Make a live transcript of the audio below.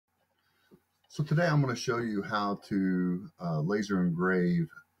So today I'm going to show you how to laser engrave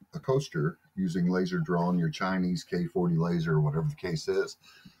a coaster using laser draw on your Chinese K40 laser or whatever the case is.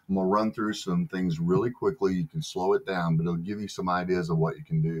 I'm going to run through some things really quickly. You can slow it down, but it'll give you some ideas of what you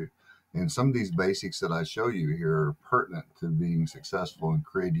can do. And some of these basics that I show you here are pertinent to being successful in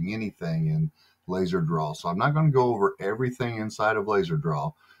creating anything in laser draw. So I'm not going to go over everything inside of laser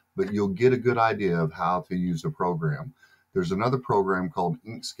draw, but you'll get a good idea of how to use the program. There's another program called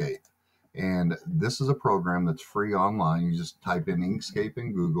Inkscape. And this is a program that's free online. You just type in Inkscape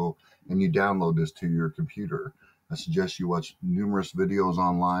in Google and you download this to your computer. I suggest you watch numerous videos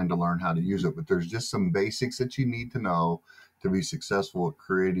online to learn how to use it, but there's just some basics that you need to know to be successful at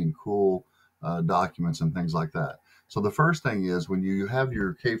creating cool documents and things like that. So the first thing is when you have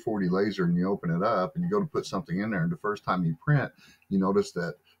your K40 laser and you open it up and you go to put something in there, and the first time you print, you notice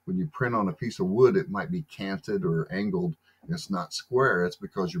that when you print on a piece of wood, it might be canted or angled. It's not square. It's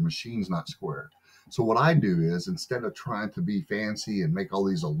because your machine's not square. So what I do is, instead of trying to be fancy and make all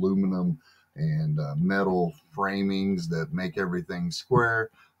these aluminum and metal framings that make everything square,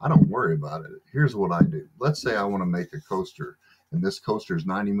 I don't worry about it. Here's what I do. Let's say I want to make a coaster, and this coaster is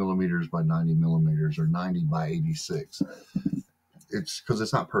 90 millimeters by 90 millimeters or 90 by 86. It's because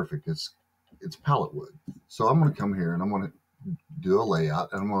it's not perfect. It's pallet wood. So I'm going to come here and I'm going to do a layout,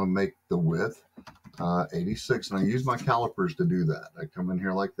 and I'm going to make the width 86, and I use my calipers to do that. I come in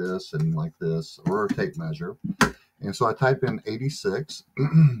here like this and like this, or a tape measure, and so I type in 86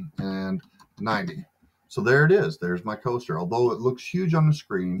 and 90. So there it is. There's my coaster. Although it looks huge on the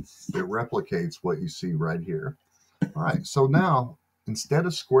screen, it replicates what you see right here. All right, so now instead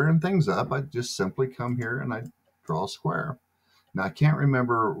of squaring things up, I just simply come here and I draw a square. Now I can't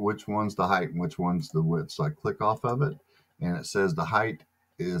remember which one's the height and which one's the width, so I click off of it and it says the height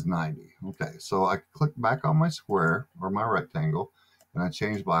is 90. Okay, so I click back on my square or my rectangle and I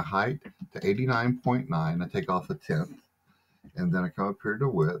change my height to 89.9. I take off a tenth, and then I come up here to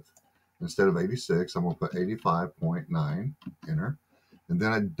width. Instead of 86, I'm going to put 85.9, enter. And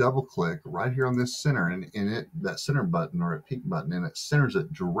then I double click right here on this center, and in it, that center button or a peak button, and it centers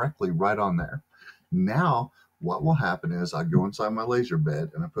it directly right on there. Now what will happen is I go inside my laser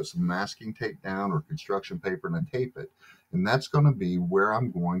bed and I put some masking tape down or construction paper and I tape it. And that's going to be where I'm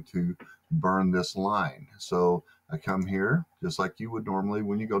going to burn this line. So I come here just like you would normally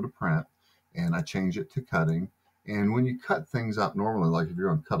when you go to print, and I change it to cutting. And when you cut things out normally, like if you're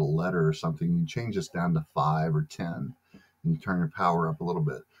going to cut a letter or something, you change this down to 5 or 10 and you turn your power up a little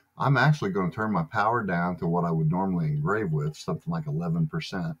bit. I'm actually going to turn my power down to what I would normally engrave with, something like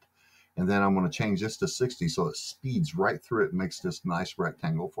 11%. And then I'm going to change this to 60 so it speeds right through it and makes this nice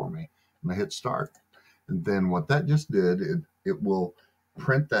rectangle for me. And I hit start. And then what that just did, it will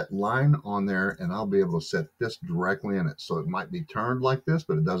print that line on there, and I'll be able to set this directly in it. So it might be turned like this,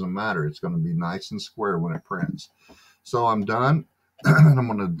 but it doesn't matter. It's going to be nice and square when it prints. So I'm done. And I'm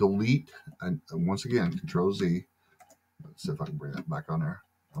going to delete, and once again, Control Z. Let's see if I can bring that back on there.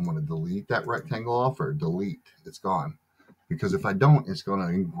 I'm going to delete that rectangle off, or delete. It's gone. Because if I don't, it's going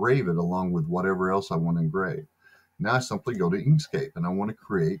to engrave it along with whatever else I want to engrave. Now I simply go to Inkscape, and I want to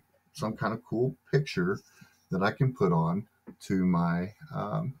create some kind of cool picture that I can put on to my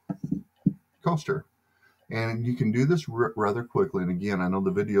coaster. And you can do this rather quickly. And again, I know the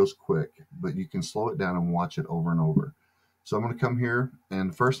video's quick, but you can slow it down and watch it over and over. So I'm going to come here, and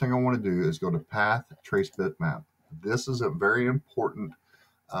the first thing I want to do is go to Path Trace Bitmap. This is a very important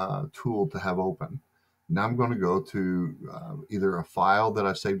tool to have open. Now I'm going to go to either a file that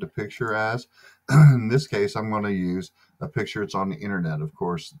I saved a picture as. In this case, I'm going to use a picture that's on the internet. Of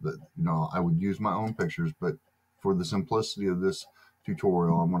course, I would use my own pictures, but for the simplicity of this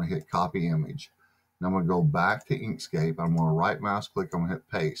tutorial, I'm going to hit copy image. Now I'm going to go back to Inkscape. I'm going to right mouse click. I'm going to hit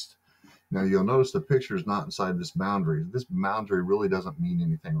paste. Now you'll notice the picture is not inside this boundary. This boundary really doesn't mean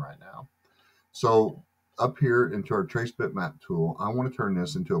anything right now. So up here into our trace bitmap tool, I want to turn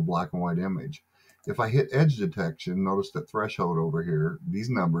this into a black and white image. If I hit edge detection, notice the threshold over here. These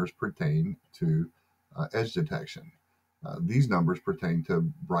numbers pertain to edge detection. These numbers pertain to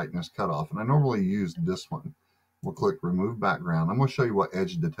brightness cutoff, and I normally use this one. We'll click remove background. I'm going to show you what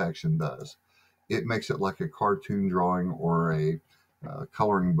edge detection does. It makes it like a cartoon drawing or a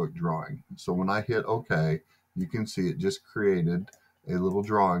coloring book drawing. So when I hit OK, you can see it just created a little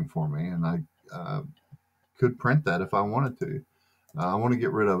drawing for me, and I could print that if I wanted to. I want to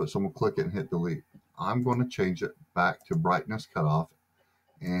get rid of it, so I'm going to click it and hit delete. I'm going to change it back to brightness cutoff,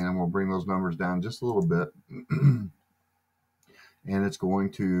 and I'm going to bring those numbers down just a little bit. And it's going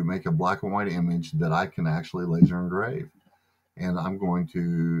to make a black and white image that I can actually laser engrave. And I'm going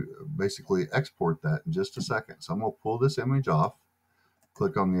to basically export that in just a second. So I'm going to pull this image off,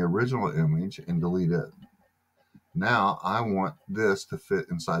 click on the original image and delete it. Now I want this to fit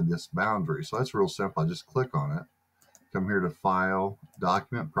inside this boundary. So that's real simple. I just click on it, come here to File,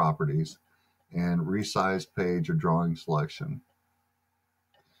 Document Properties, and Resize Page or Drawing Selection.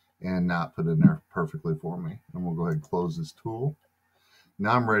 And now put it in there perfectly for me. And we'll go ahead and close this tool.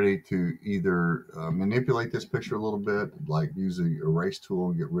 Now I'm ready to either manipulate this picture a little bit, like use the erase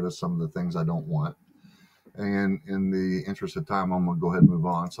tool and get rid of some of the things I don't want. And in the interest of time, I'm going to go ahead and move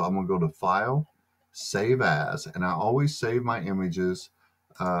on. So I'm going to go to File, Save As, and I always save my images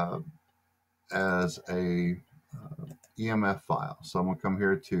as a EMF file. So I'm going to come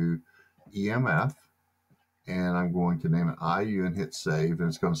here to EMF, and I'm going to name it IU and hit save. And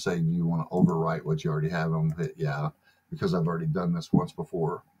it's going to say, do you want to overwrite what you already have? I'm going to hit yeah, because I've already done this once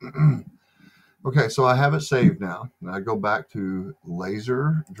before. Okay, so I have it saved now. And I go back to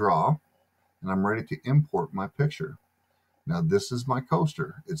Laser Draw, and I'm ready to import my picture. Now this is my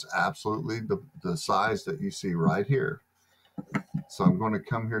coaster. It's absolutely the size that you see right here. So I'm going to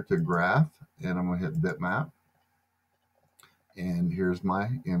come here to Graph, and I'm going to hit Bitmap. And here's my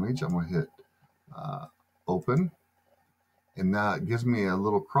image. I'm going to hit Open. And now it gives me a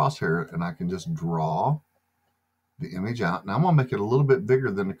little crosshair, and I can just draw the image out. Now I'm going to make it a little bit bigger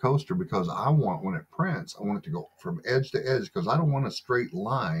than the coaster, because I want, when it prints, I want it to go from edge to edge, because I don't want a straight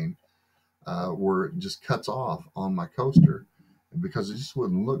line where it just cuts off on my coaster, because it just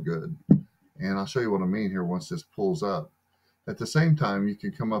wouldn't look good. And I'll show you what I mean here once this pulls up. At the same time, you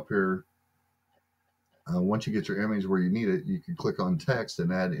can come up here. Once you get your image where you need it, you can click on text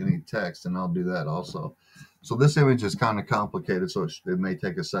and add any text, and I'll do that also. So this image is kind of complicated, so it may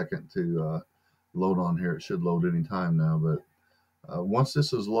take a second to load on here. It should load any time now, but once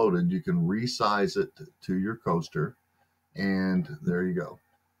this is loaded, you can resize it to your coaster, and there you go.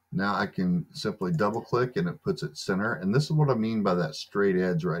 Now I can simply double click and it puts it center. And this is what I mean by that straight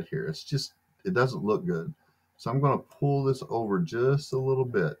edge right here. It's just, it doesn't look good. So I'm going to pull this over just a little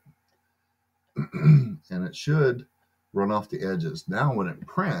bit and it should run off the edges. Now when it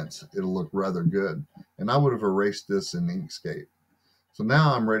prints, it'll look rather good. And I would have erased this in Inkscape. So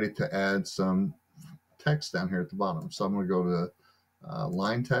now I'm ready to add some text down here at the bottom. So I'm going to go to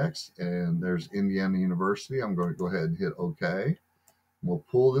line text, and there's Indiana University. I'm going to go ahead and hit OK. We'll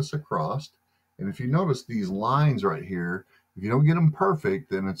pull this across, and if you notice these lines right here, if you don't get them perfect,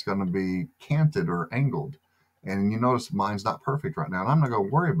 then it's going to be canted or angled. And you notice mine's not perfect right now, and I'm not going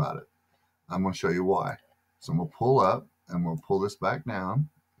to worry about it. I'm going to show you why. So we'll pull up, and we'll pull this back down,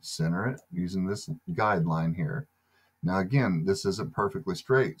 center it using this guideline here. Now again, this isn't perfectly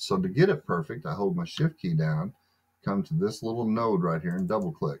straight, so to get it perfect, I hold my shift key down, come to this little node right here and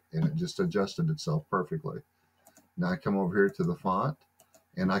double click, and it just adjusted itself perfectly. Now I come over here to the font,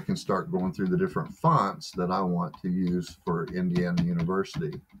 and I can start going through the different fonts that I want to use for Indiana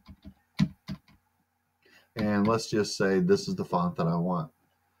University. And let's just say this is the font that I want.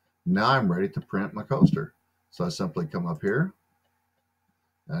 Now I'm ready to print my coaster. So I simply come up here,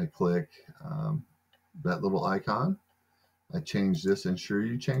 I click that little icon. I change this, ensure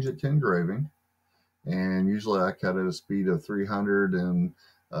you change it to engraving. And usually I cut at a speed of 300 and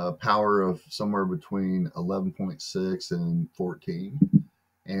power of somewhere between 11.6 and 14.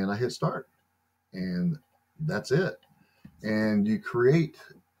 And I hit start, and that's it. And you create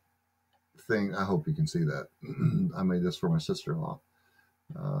thing. I hope you can see that. I made this for my sister-in-law.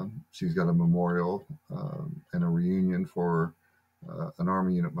 She's got a memorial and a reunion for an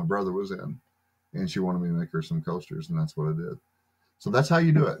Army unit my brother was in, and she wanted me to make her some coasters, and that's what I did. So that's how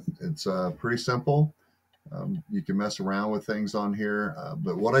you do it. It's pretty simple. You can mess around with things on here,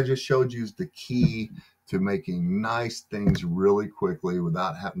 but what I just showed you is the key to making nice things really quickly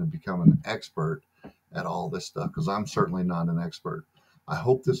without having to become an expert at all this stuff, because I'm certainly not an expert. I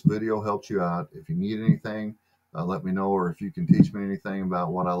hope this video helped you out. If you need anything, let me know, or if you can teach me anything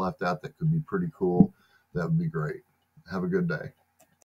about what I left out that could be pretty cool, that would be great. Have a good day.